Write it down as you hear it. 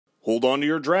Hold on to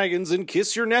your dragons and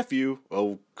kiss your nephew.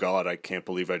 Oh god, I can't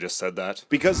believe I just said that.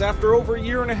 Because after over a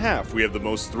year and a half, we have the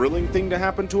most thrilling thing to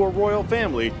happen to a royal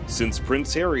family since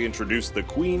Prince Harry introduced the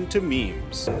Queen to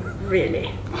memes.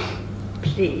 Really?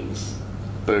 Please.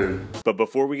 Boom. But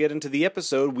before we get into the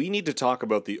episode, we need to talk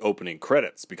about the opening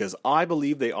credits, because I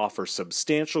believe they offer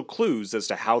substantial clues as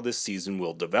to how this season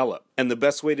will develop. And the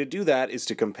best way to do that is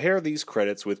to compare these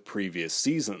credits with previous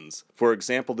seasons. For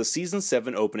example, the Season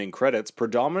 7 opening credits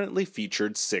predominantly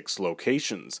featured 6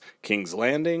 locations: King's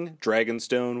Landing,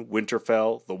 Dragonstone,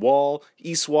 Winterfell, The Wall,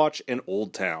 Eastwatch, and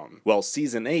Old Town, while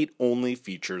Season 8 only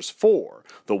features 4: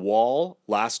 The Wall,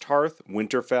 Last Hearth,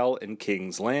 Winterfell, and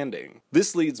King's Landing.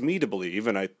 This leads me to believe,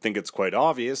 and I think it's quite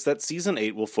obvious, that Season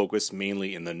 8 will focus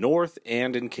mainly in the north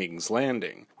and in King's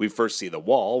Landing. We first see the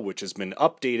Wall, which has been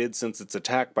updated since its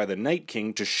attack by the Night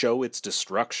King to show its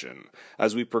destruction.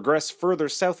 As we progress further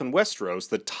south in Westeros,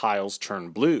 the tiles turn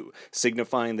blue,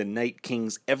 signifying the Night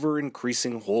King's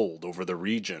ever-increasing hold over the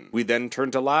region. We then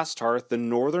turn to Last Hearth, the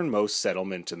northernmost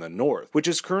settlement in the north, which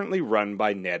is currently run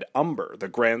by Ned Umber, the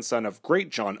grandson of Great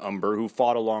John Umber, who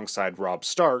fought alongside Robb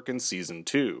Stark in Season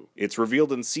 2. It's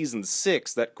revealed in Season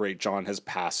 6 that Great John has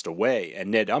passed away, and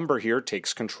Ned Umber here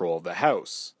takes control of the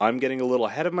house. I'm getting a little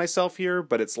ahead of myself here,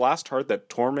 but it's Last Hearth that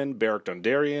Tormund, Beric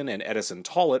Dondarrion, and Edison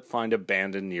Tollett find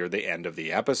abandoned near the end of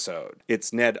the episode.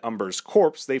 It's Ned Umber's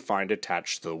corpse they find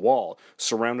attached to the wall,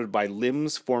 surrounded by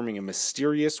limbs forming a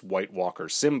mysterious White Walker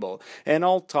symbol, and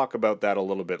I'll talk about that a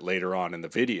little bit later on in the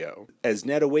video. As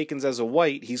Ned awakens as a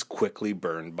White, he's quickly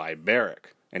burned by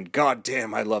Beric. And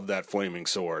goddamn, I love that flaming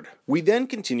sword. We then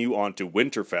continue on to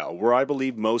Winterfell, where I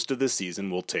believe most of the season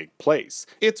will take place.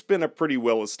 It's been a pretty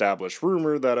well-established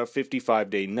rumor that a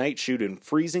 55-day night shoot in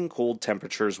freezing cold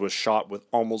temperatures was shot with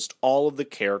almost all of the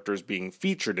characters being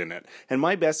featured in it, and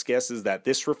my best guess is that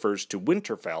this refers to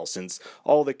Winterfell since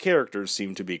all the characters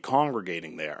seem to be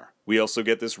congregating there. We also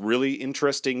get this really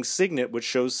interesting signet which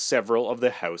shows several of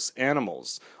the house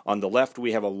animals. On the left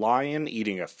we have a lion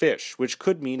eating a fish, which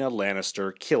could mean a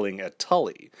Lannister killing a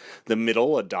Tully. The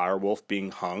middle, a direwolf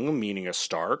being hung, meaning a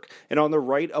Stark, and on the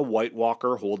right a White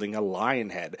Walker holding a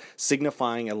lion head,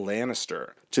 signifying a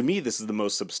Lannister. To me, this is the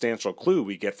most substantial clue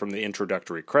we get from the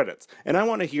introductory credits, and I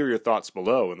want to hear your thoughts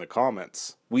below in the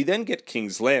comments. We then get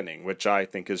King's Landing, which I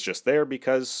think is just there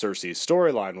because Cersei's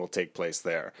storyline will take place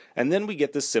there, and then we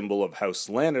get the symbol of House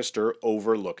Lannister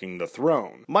overlooking the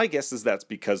throne. My guess is that's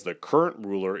because the current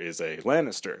ruler is a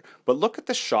Lannister, but look at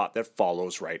the shot that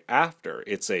follows right after.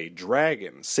 It's a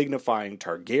dragon, signifying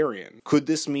Targaryen. Could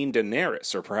this mean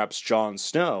Daenerys, or perhaps Jon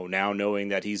Snow, now knowing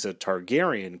that he's a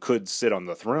Targaryen, could sit on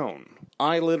the throne?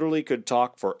 I literally could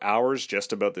talk for hours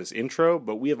just about this intro,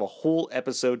 but we have a whole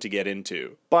episode to get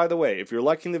into. By the way, if you're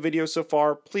liking the video so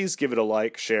far, please give it a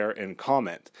like, share, and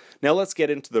comment. Now let's get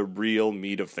into the real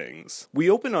meat of things. We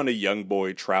open on a young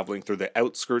boy traveling through the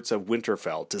outskirts of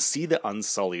Winterfell to see the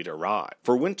Unsullied arrive.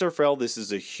 For Winterfell, this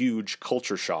is a huge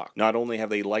culture shock. Not only have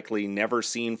they likely never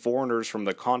seen foreigners from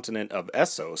the continent of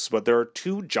Essos, but there are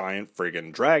 2 giant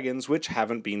friggin' dragons which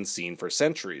haven't been seen for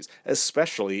centuries,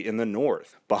 especially in the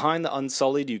north. Behind the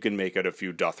Unsullied, you can make out a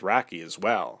few Dothraki as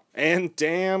well. And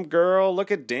damn girl,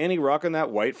 look at Dany rocking that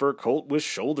white fur coat with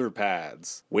shoulder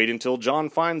pads. Wait until Jon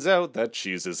finds out that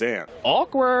she's his aunt.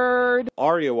 Awkward!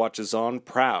 Arya watches on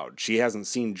proud. She hasn't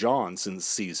seen Jon since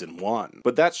Season 1.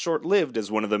 But that's short-lived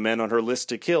as one of the men on her list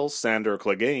to kill, Sandor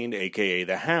Clegane, aka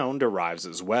the Hound, arrives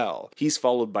as well. He's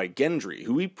followed by Gendry,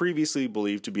 who we previously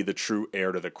believed to be the true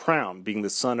heir to the crown, being the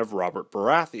son of Robert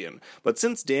Baratheon. But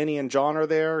since Dany and Jon are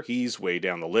there, he's way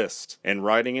down the list. And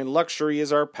riding in luxury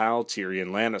is our pal Tyrion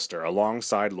Lannister,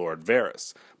 alongside Lord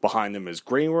Varys. Behind them is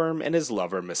Grey Worm and his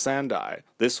lover Missandei.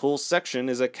 This whole section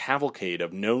is a cavalcade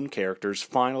of known characters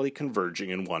finally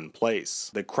converging in one place.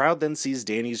 The crowd then sees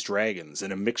Dany's dragons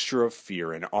in a mixture of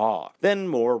fear and awe. Then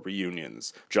more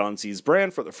reunions. Jon sees Bran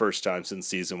for the first time since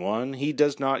Season 1. He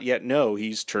does not yet know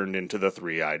he's turned into the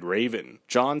Three-Eyed Raven.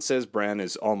 Jon says Bran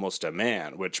is almost a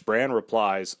man, which Bran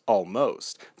replies,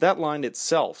 almost. That line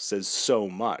itself says so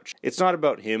much. It's not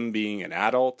about him being an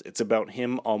adult, it's about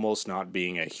him almost not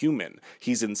being a human.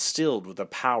 He's instilled with the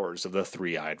powers of the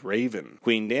Three-Eyed Raven.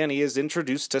 Queen Dany is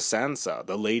introduced to Sansa,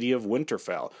 the Lady of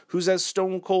Winterfell, who's as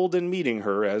stone cold in meeting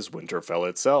her as Winterfell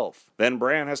itself. Then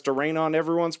Bran has to rain on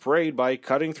everyone's parade by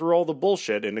cutting through all the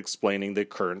bullshit and explaining the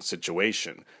current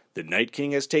situation. The Night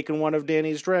King has taken one of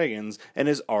Dany's dragons and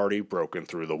has already broken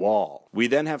through the wall. We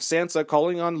then have Sansa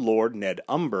calling on Lord Ned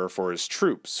Umber for his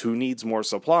troops, who needs more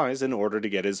supplies in order to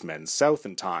get his men south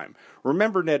in time.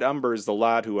 Remember, Ned Umber is the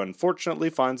lad who unfortunately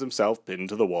finds himself pinned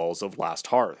to the walls of Last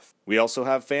Hearth. We also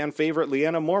have fan favorite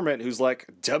Lyanna Mormont, who's like,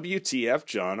 WTF,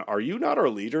 Jon, are you not our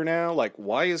leader now? Like,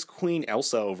 why is Queen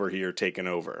Elsa over here taking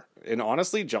over? And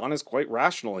honestly, Jon is quite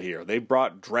rational here. They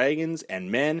brought dragons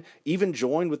and men, even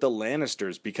joined with the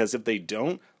Lannisters, because if they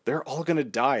don't, they're all gonna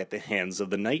die at the hands of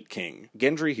the Night King.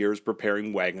 Gendry here is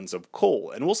preparing wagons of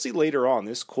coal, and we'll see later on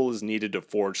this coal is needed to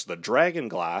forge the dragon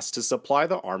glass to supply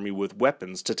the army with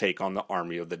weapons to take on the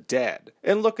army of the dead.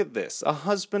 And look at this, a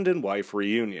husband and wife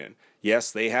reunion.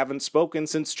 Yes, they haven't spoken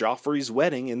since Joffrey's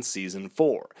wedding in Season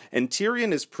 4, and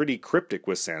Tyrion is pretty cryptic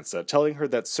with Sansa, telling her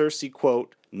that Cersei,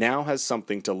 quote, now has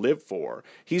something to live for.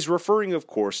 He's referring, of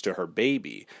course, to her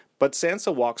baby, but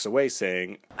Sansa walks away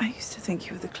saying, I used to think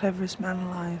you were the cleverest man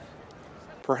alive.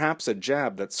 Perhaps a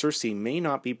jab that Cersei may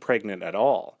not be pregnant at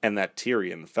all, and that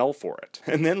Tyrion fell for it.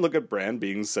 And then look at Bran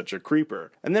being such a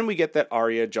creeper. And then we get that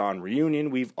Arya-Jon reunion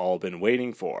we've all been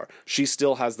waiting for. She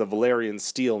still has the Valyrian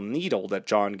steel needle that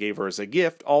Jon gave her as a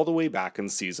gift all the way back in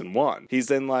Season 1. He's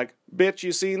then like, bitch,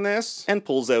 you seen this? And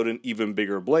pulls out an even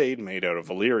bigger blade made out of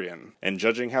Valyrian. And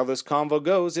judging how this convo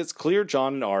goes, it's clear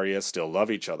Jon and Arya still love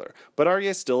each other. But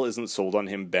Arya still isn't sold on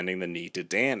him bending the knee to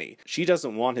Dany. She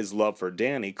doesn't want his love for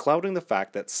Dany clouding the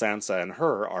fact that Sansa and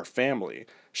her are family.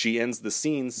 She ends the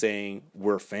scene saying,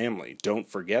 we're family, don't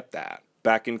forget that.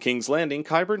 Back in King's Landing,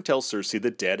 Qyburn tells Cersei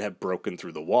the dead have broken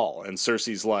through the wall, and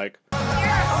Cersei's like,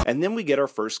 and then we get our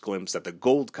first glimpse at the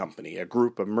Gold Company, a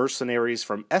group of mercenaries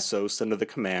from Essos under the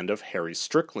command of Harry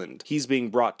Strickland. He's being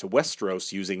brought to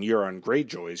Westeros using Euron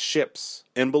Greyjoy's ships.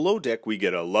 And below deck we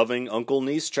get a loving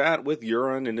uncle-niece chat with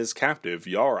Euron and his captive,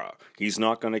 Yara. He's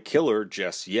not gonna kill her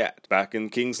just yet. Back in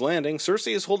King's Landing,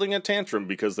 Cersei is holding a tantrum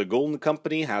because the Golden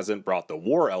Company hasn't brought the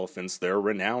war elephants they're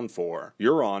renowned for.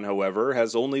 Euron, however,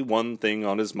 has only one thing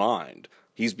on his mind.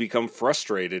 He's become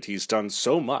frustrated he's done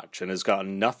so much and has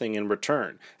gotten nothing in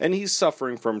return, and he's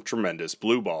suffering from tremendous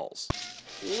blue balls.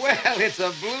 Well, it's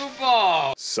a blue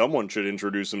ball! Someone should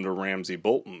introduce him to Ramsay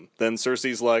Bolton. Then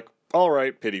Cersei's like,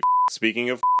 alright, pity f***. Speaking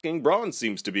of f***ing, Bronn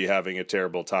seems to be having a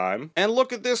terrible time. And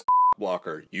look at this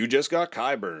blocker. You just got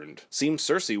Qyburned. Seems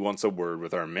Cersei wants a word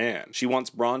with our man. She wants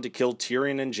Bronn to kill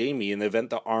Tyrion and Jaime in the event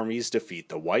the armies defeat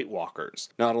the White Walkers.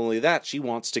 Not only that, she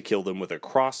wants to kill them with a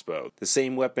crossbow, the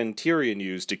same weapon Tyrion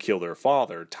used to kill their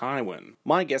father, Tywin.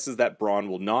 My guess is that Bronn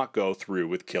will not go through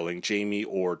with killing Jaime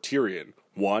or Tyrion.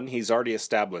 1, he's already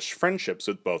established friendships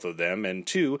with both of them, and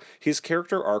 2, his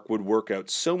character arc would work out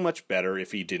so much better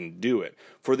if he didn't do it.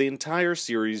 For the entire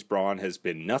series, Bronn has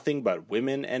been nothing but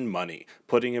women and money,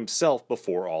 putting himself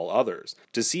before all others.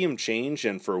 To see him change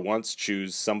and for once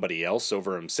choose somebody else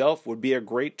over himself would be a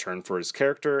great turn for his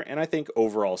character, and I think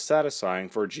overall satisfying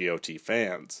for GOT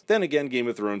fans. Then again, Game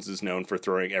of Thrones is known for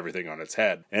throwing everything on its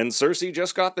head, and Cersei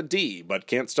just got the D, but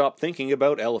can't stop thinking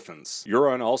about elephants.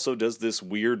 Euron also does this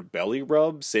weird belly rub,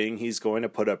 saying he's going to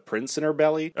put a prince in her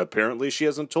belly. Apparently she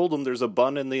hasn't told him there's a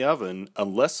bun in the oven,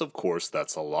 unless of course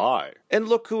that's a lie. And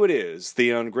look who it is.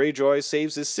 Theon Greyjoy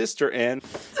saves his sister and...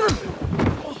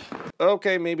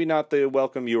 Okay, maybe not the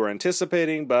welcome you were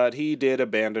anticipating, but he did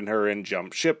abandon her and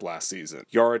jump ship last season.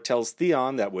 Yara tells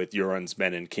Theon that with Euron's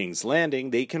men in King's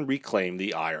Landing, they can reclaim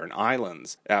the Iron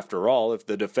Islands. After all, if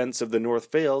the defense of the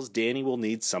North fails, Dany will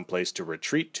need someplace to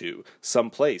retreat to,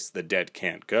 someplace the dead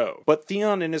can't go. But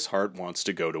Theon in his heart wants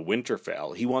to go to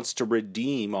Winterfell. He wants to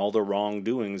redeem all the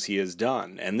wrongdoings he has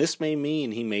done, and this may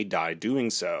mean he may die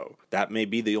doing so. That may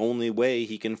be the only way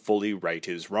he can fully right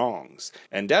his wrongs.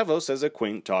 And Davos has a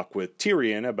quaint talk with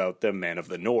Tyrion about the Men of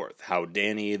the North, how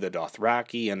Dany, the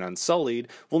Dothraki, and Unsullied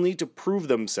will need to prove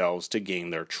themselves to gain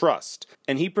their trust.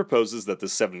 And he proposes that the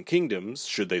Seven Kingdoms,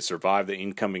 should they survive the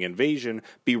incoming invasion,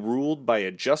 be ruled by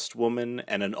a just woman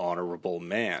and an honorable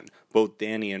man, both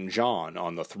Dany and Jon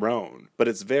on the throne. But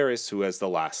it's Varys who has the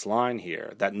last line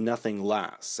here, that nothing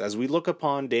lasts, as we look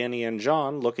upon Dany and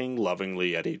Jon looking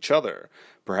lovingly at each other,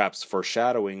 perhaps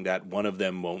foreshadowing that one of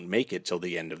them won't make it till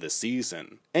the end of the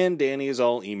season. And Dany is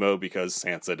all emo because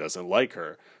Sansa doesn't like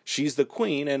her. She's the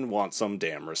queen and wants some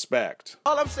damn respect.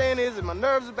 All I'm saying is that my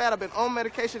nerves are bad, I've been on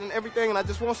medication and everything, and I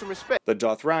just want some respect. The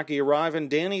Dothraki arrive and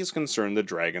Dany is concerned the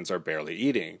dragons are barely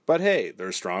eating. But hey,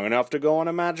 they're strong enough to go on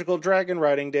a magical dragon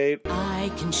riding date.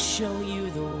 I can show you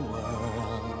the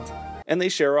world. And they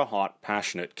share a hot,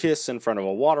 passionate kiss in front of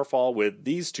a waterfall with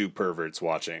these two perverts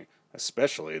watching.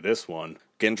 Especially this one.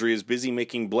 Gendry is busy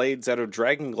making blades out of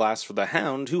dragonglass for the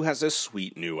Hound, who has a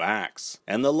sweet new axe.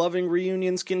 And the loving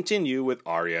reunions continue with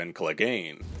Arya and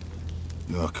Clegane.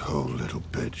 You're a cold little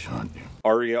bitch, aren't you?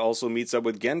 Arya also meets up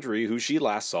with Gendry, who she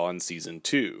last saw in Season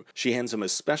 2. She hands him a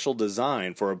special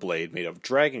design for a blade made of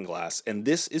dragonglass, and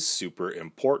this is super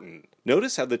important.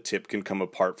 Notice how the tip can come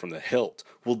apart from the hilt.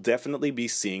 We'll definitely be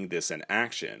seeing this in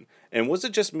action. And was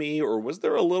it just me, or was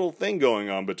there a little thing going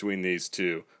on between these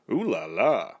two? Ooh la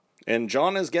la. And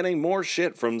Jon is getting more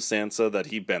shit from Sansa that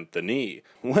he bent the knee.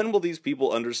 When will these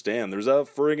people understand there's a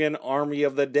friggin' army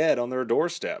of the dead on their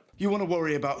doorstep? You want to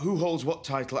worry about who holds what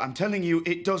title. I'm telling you,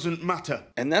 it doesn't matter.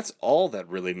 And that's all that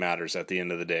really matters at the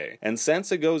end of the day. And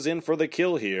Sansa goes in for the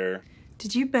kill here.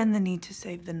 Did you bend the knee to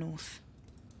save the North?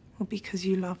 Or because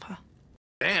you love her?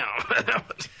 Damn.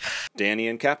 Dany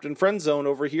and Captain Friendzone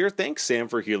over here thanks Sam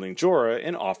for healing Jorah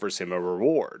and offers him a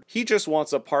reward. He just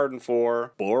wants a pardon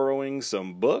for borrowing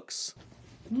some books?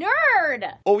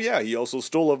 Nerd! Oh yeah, he also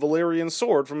stole a Valyrian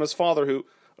sword from his father who...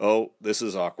 Oh, this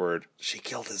is awkward. She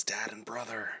killed his dad and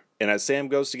brother. And as Sam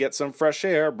goes to get some fresh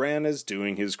air, Bran is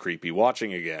doing his creepy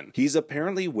watching again. He's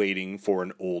apparently waiting for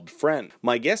an old friend.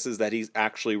 My guess is that he's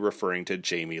actually referring to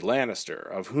Jaime Lannister,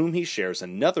 of whom he shares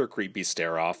another creepy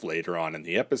stare-off later on in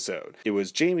the episode. It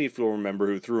was Jaime, if you'll remember,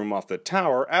 who threw him off the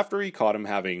tower after he caught him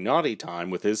having naughty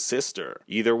time with his sister.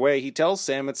 Either way, he tells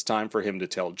Sam it's time for him to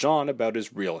tell Jon about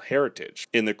his real heritage.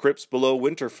 In the crypts below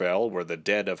Winterfell, where the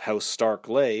dead of House Stark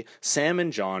lay, Sam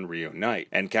and Jon reunite.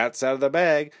 And cat's out of the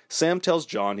bag, Sam tells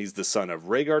Jon he's the son of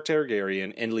Rhaegar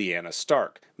Targaryen and Lyanna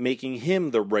Stark, making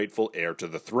him the rightful heir to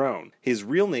the throne. His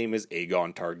real name is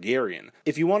Aegon Targaryen.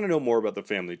 If you want to know more about the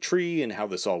family tree and how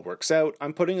this all works out,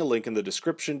 I'm putting a link in the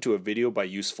description to a video by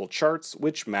Useful Charts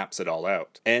which maps it all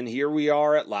out. And here we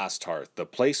are at Last Hearth, the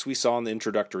place we saw in the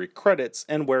introductory credits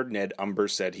and where Ned Umber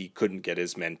said he couldn't get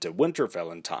his men to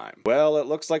Winterfell in time. Well, it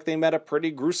looks like they met a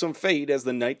pretty gruesome fate as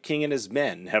the Night King and his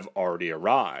men have already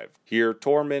arrived. Here,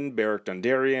 Tormund, Beric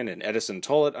Dondarrion, and Edison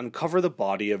Tollett uncover the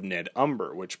body of Ned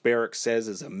Umber, which Beric says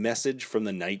is a message from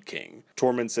the Night King.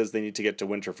 Tormund says they need to get to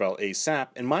Winterfell ASAP,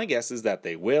 and my guess is that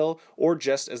they will, or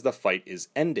just as the fight is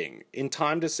ending, in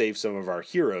time to save some of our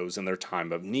heroes in their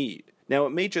time of need. Now,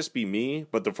 it may just be me,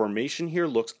 but the formation here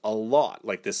looks a lot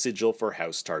like the sigil for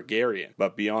House Targaryen.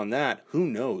 But beyond that, who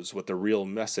knows what the real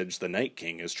message the Night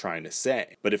King is trying to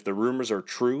say. But if the rumors are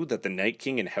true that the Night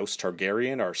King and House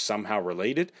Targaryen are somehow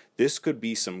related, this could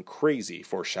be some crazy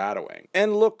foreshadowing.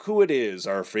 And look who it is,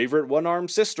 our favorite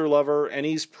one-armed sister lover, and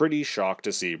he's pretty shocked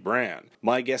to see Bran.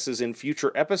 My guess is in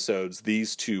future episodes,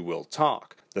 these two will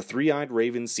talk. The three-eyed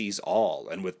raven sees all,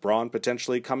 and with Bronn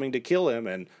potentially coming to kill him,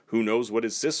 and who knows what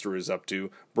his sister is up to,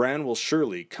 Bran will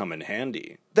surely come in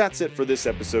handy. That's it for this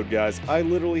episode, guys. I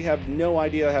literally have no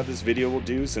idea how this video will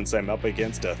do since I'm up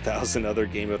against 1,000 other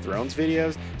Game of Thrones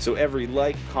videos, so every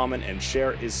like, comment, and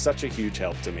share is such a huge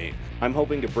help to me. I'm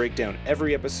hoping to break down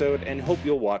every episode and hope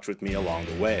you'll watch with me along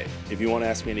the way. If you want to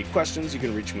ask me any questions, you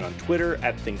can reach me on Twitter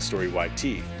at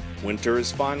ThinkStoryYT. Winter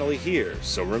is finally here,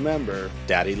 so remember,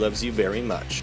 Daddy loves you very much.